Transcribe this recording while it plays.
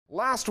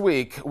Last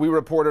week, we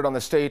reported on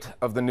the state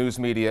of the news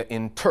media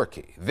in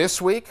Turkey.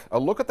 This week, a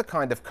look at the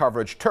kind of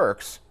coverage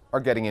Turks are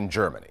getting in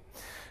Germany.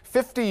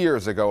 50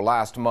 years ago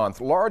last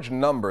month, large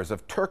numbers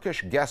of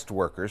Turkish guest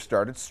workers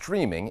started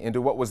streaming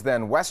into what was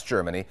then West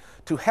Germany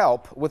to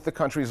help with the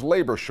country's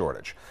labor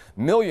shortage.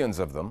 Millions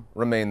of them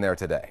remain there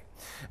today.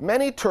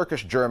 Many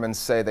Turkish Germans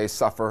say they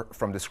suffer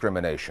from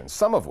discrimination,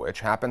 some of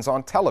which happens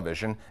on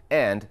television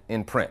and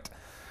in print.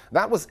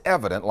 That was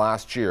evident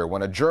last year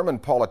when a German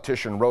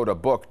politician wrote a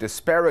book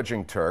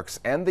disparaging Turks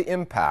and the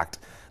impact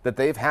that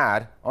they've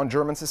had on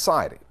German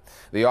society.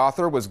 The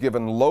author was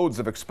given loads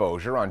of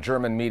exposure on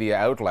German media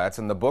outlets,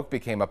 and the book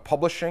became a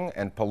publishing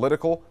and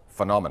political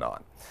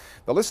phenomenon.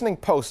 The Listening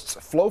Post's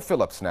Flo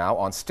Phillips now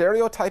on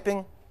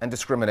stereotyping and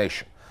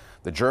discrimination,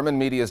 the German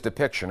media's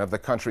depiction of the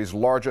country's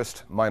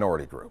largest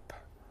minority group.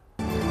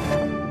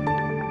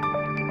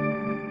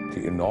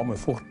 Die enorme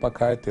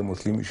Fruchtbarkeit der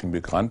muslimischen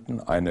Migranten,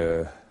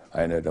 eine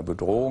der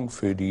Bedrohung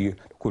für die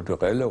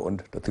kulturelle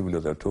und das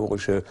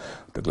zivilisatorische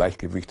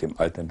Gleichgewicht im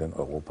alternden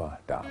Europa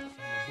dar.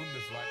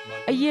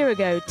 A year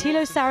ago,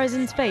 Thilo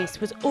Sarrazin's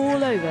face was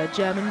all over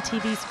German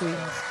TV screens.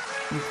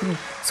 You couldn't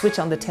switch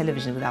on the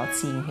television without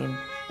seeing him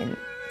in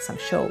some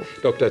show.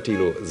 Dr.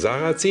 Thilo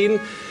Sarrazin.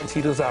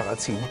 Thilo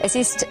Sarrazin. Es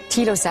ist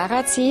Thilo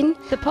Sarrazin.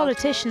 The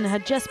politician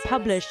had just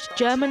published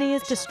Germany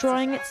is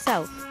Destroying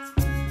Itself.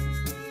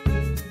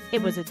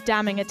 It was a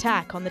damning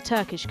attack on the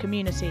Turkish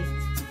community.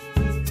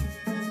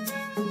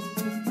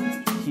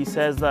 He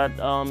says that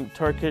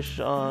Turkish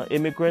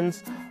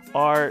immigrants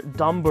are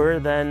dumber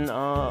than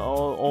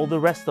all the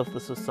rest of the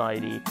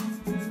society.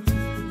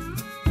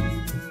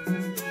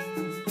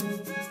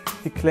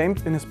 He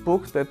claimed in his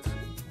book that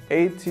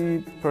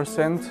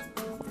 80%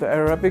 of the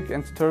Arabic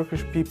and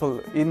Turkish people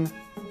in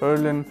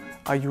Berlin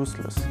are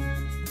useless.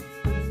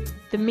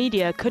 The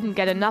media couldn't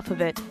get enough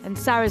of it, and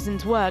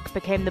Sarrazin's work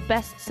became the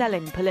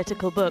best-selling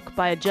political book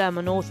by a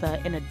German author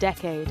in a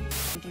decade.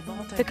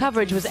 The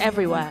coverage was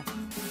everywhere,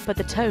 but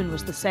the tone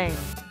was the same.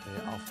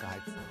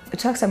 The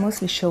Turks are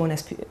mostly shown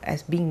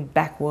as being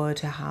backward,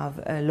 to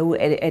have a low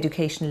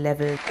education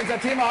level. Unser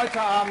Thema heute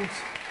Abend: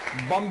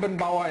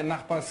 Bombenbauer in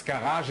Nachbars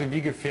Garage.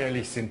 Wie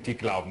gefährlich sind die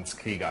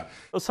Glaubenskrieger?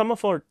 Some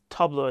of our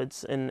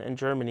tabloids in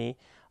Germany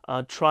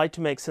try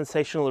to make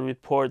sensational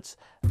reports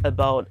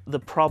about the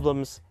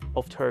problems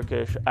of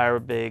Turkish,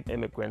 Arabic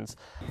immigrants.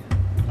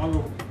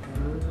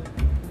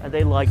 And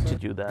they like to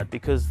do that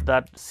because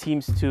that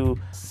seems to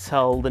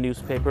sell the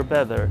newspaper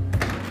better.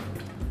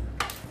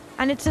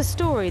 And it's a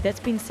story that's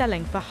been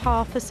selling for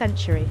half a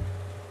century.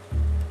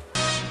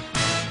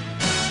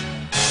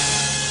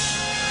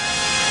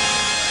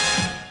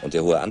 Und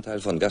der hohe Anteil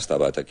von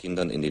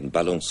Gastarbeiterkindern in den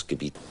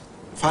Ballungsgebieten.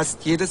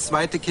 Fast jedes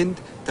zweite Kind,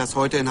 das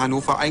heute in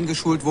Hannover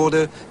eingeschult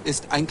wurde,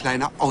 ist ein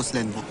kleiner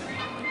Ausländer.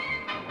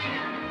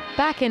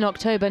 Back in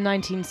October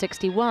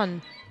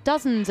 1961,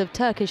 dozens of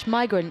Turkish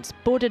migrants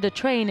boarded a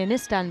train in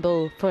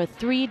Istanbul for a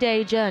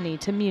 3-day journey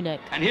to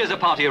Munich. And here's a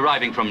party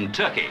arriving from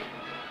Turkey.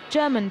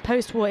 German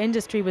post-war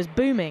industry was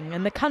booming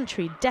and the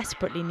country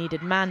desperately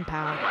needed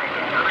manpower.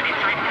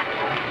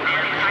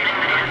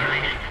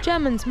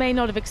 Germans may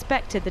not have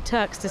expected the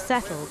Turks to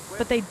settle,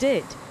 but they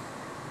did.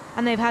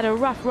 And they've had a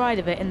rough ride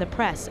of it in the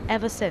press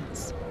ever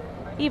since,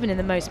 even in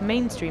the most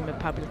mainstream of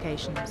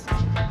publications.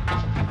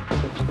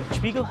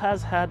 Spiegel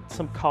has had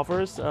some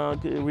covers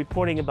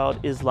reporting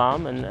about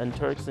Islam and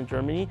Turks in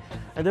Germany,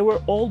 and they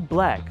were all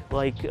black.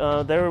 Like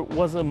there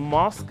was a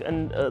mosque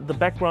and the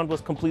background was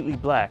completely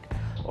black.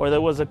 Or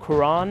there was a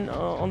Quran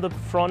on the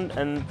front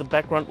and the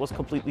background was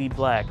completely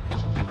black.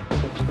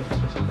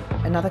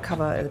 Another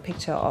cover is a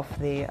picture of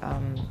the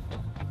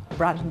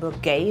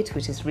Brandenburg Gate,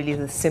 which is really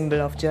the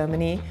symbol of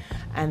Germany,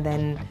 and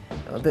then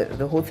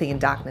the whole thing in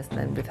darkness and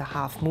then with a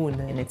half moon,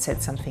 and it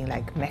said something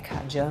like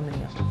Mecca,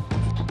 Germany.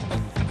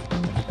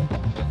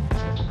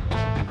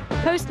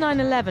 Post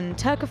 9/11,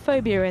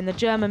 Turkophobia in the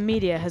German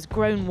media has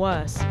grown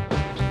worse.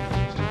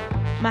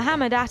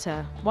 Mohammed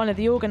Atta, one of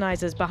the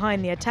organisers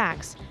behind the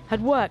attacks,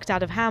 had worked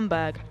out of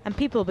Hamburg, and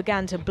people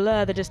began to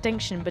blur the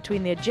distinction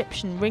between the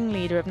Egyptian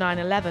ringleader of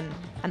 9/11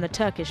 and the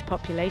Turkish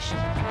population.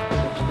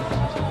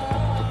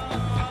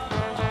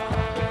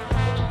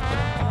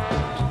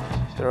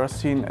 They are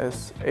seen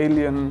as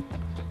alien,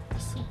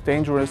 as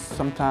dangerous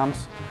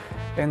sometimes.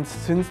 And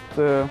since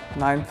the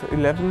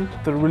 9/11,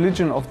 the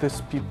religion of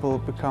these people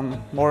become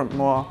more and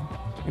more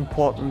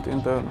important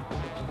in the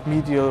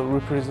media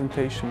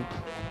representation.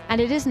 And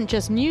it isn't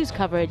just news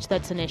coverage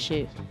that's an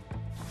issue.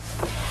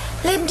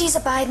 Leben diese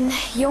beiden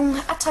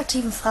jungen,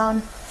 attraktiven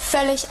Frauen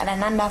völlig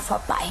aneinander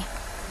vorbei.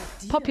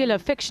 Popular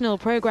fictional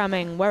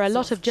programming, where a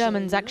lot of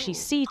Germans actually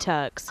see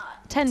Turks,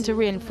 tend to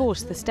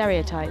reinforce the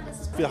stereotype.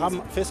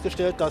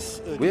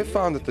 We have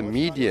found that the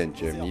media in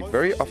Germany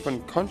very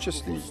often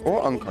consciously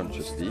or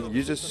unconsciously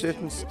uses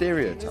certain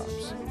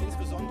stereotypes.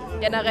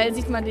 Generell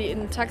sieht man die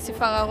in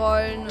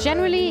Taxifahrerrollen.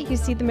 Generally, you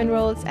see them in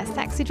roles as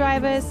taxi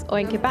drivers or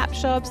in kebab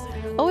shops,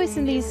 always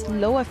in these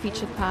lower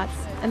featured parts.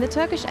 And the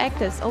Turkish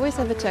actors always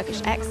have a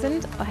Turkish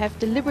accent or have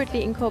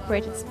deliberately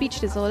incorporated speech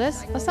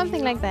disorders or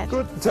something like that.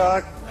 Guten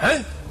Tag.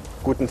 Hä?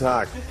 Guten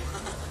Tag.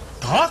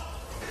 Vertrag?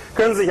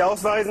 Können Sie sich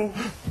ausweisen?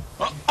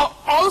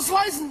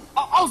 Ausweisen?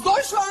 Aus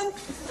Deutschland?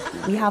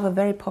 We have a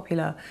very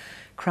popular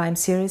crime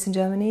series in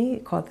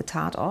Germany called The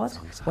Tatort,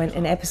 when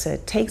an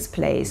episode takes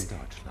place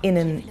in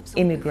an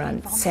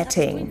immigrant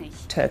setting,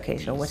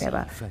 Turkish or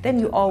whatever, then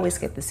you always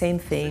get the same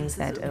things,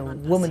 that a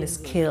woman is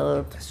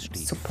killed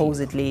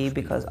supposedly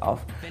because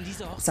of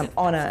some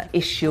honor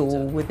issue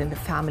within the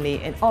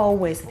family, and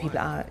always the people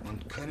are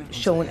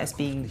shown as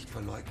being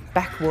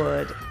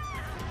backward.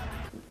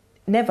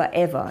 Never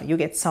ever you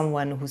get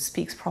someone who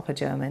speaks proper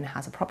German,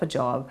 has a proper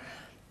job,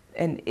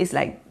 and is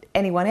like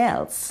anyone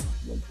else.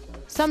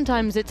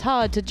 Sometimes it's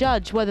hard to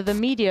judge whether the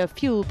media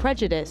fuel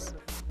prejudice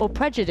or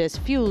prejudice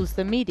fuels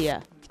the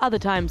media. Other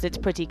times it's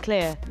pretty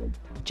clear,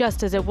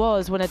 just as it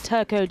was when a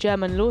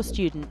Turco-German law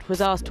student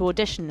was asked to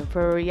audition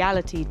for a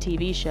reality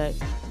TV show.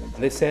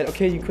 They said,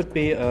 okay, you could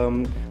be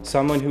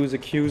someone who's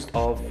accused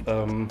of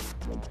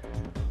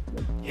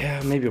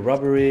maybe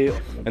robbery.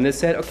 And they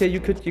said, okay, you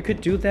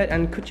could do that,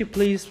 and could you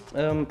please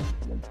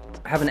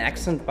have an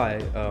accent by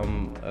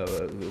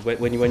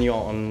when you're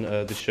on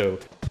the show.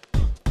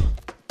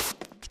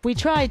 We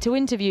tried to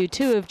interview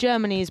two of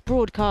Germany's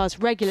broadcast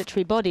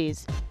regulatory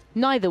bodies.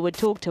 Neither would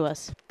talk to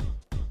us.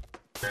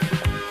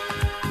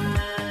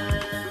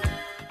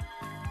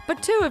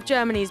 But two of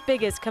Germany's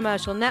biggest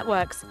commercial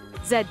networks,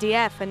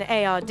 ZDF and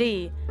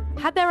ARD,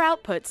 had their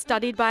output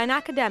studied by an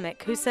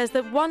academic who says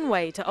that one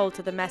way to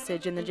alter the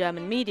message in the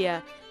German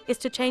media is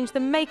to change the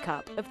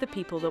makeup of the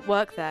people that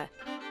work there.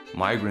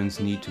 Migrants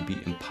need to be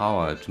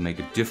empowered to make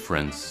a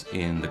difference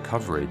in the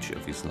coverage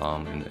of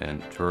Islam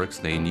and Turks.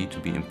 They need to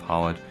be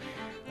empowered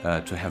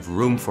to have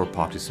room for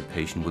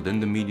participation within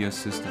the media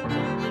system.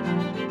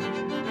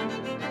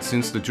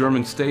 Since the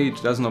German state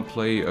does not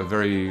play a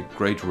very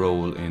great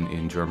role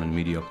in German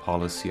media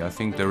policy, I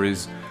think there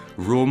is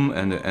room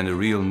and a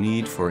real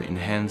need for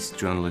enhanced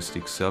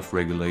journalistic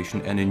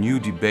self-regulation and a new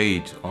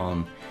debate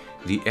on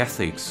the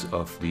ethics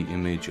of the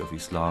image of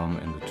Islam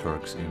and the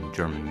Turks in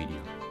German media.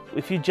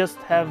 If you just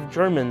have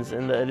Germans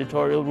in the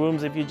editorial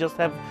rooms, if you just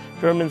have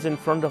Germans in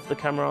front of the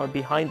camera or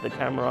behind the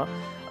camera,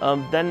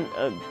 then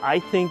I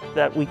think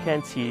that we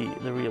can't see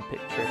the real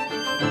picture.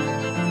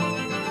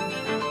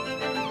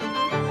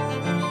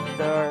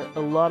 There are a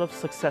lot of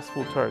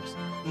successful Turks.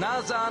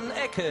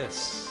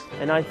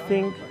 And I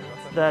think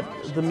that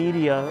the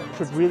media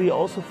should really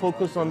also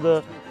focus on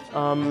the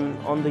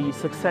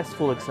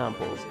successful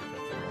examples.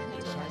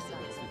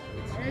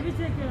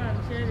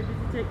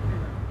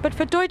 But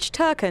for Deutsch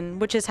Türken,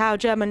 which is how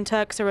German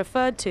Turks are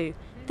referred to,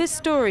 this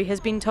story has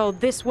been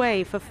told this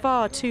way for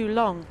far too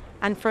long.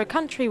 And for a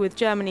country with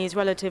Germany's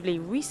relatively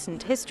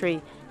recent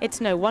history, it's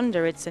no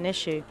wonder it's an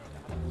issue.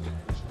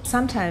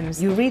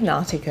 Sometimes you read an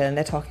article and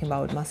they're talking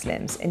about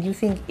Muslims, and you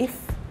think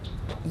if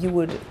you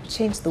would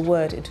change the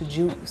word into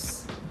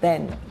Jews,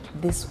 then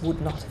this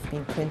would not have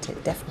been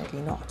printed,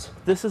 definitely not.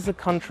 This is a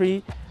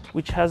country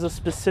which has a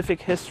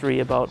specific history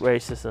about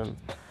racism.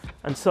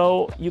 And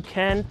so you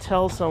can't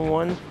tell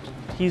someone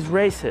he's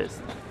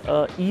racist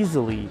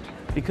easily,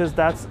 because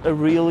that's a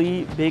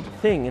really big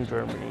thing in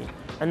Germany.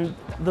 And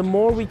the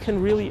more we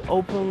can really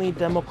openly,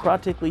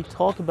 democratically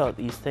talk about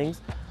these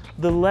things,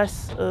 the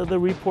less the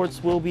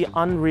reports will be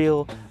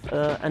unreal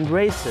and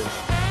racist.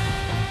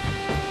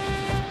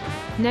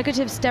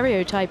 Negative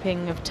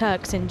stereotyping of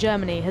Turks in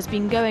Germany has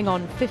been going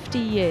on 50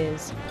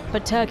 years.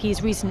 But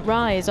Turkey's recent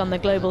rise on the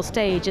global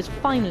stage is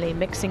finally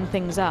mixing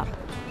things up.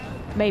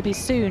 Maybe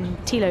soon,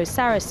 Thilo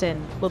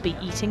Saracen will be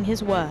eating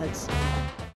his words.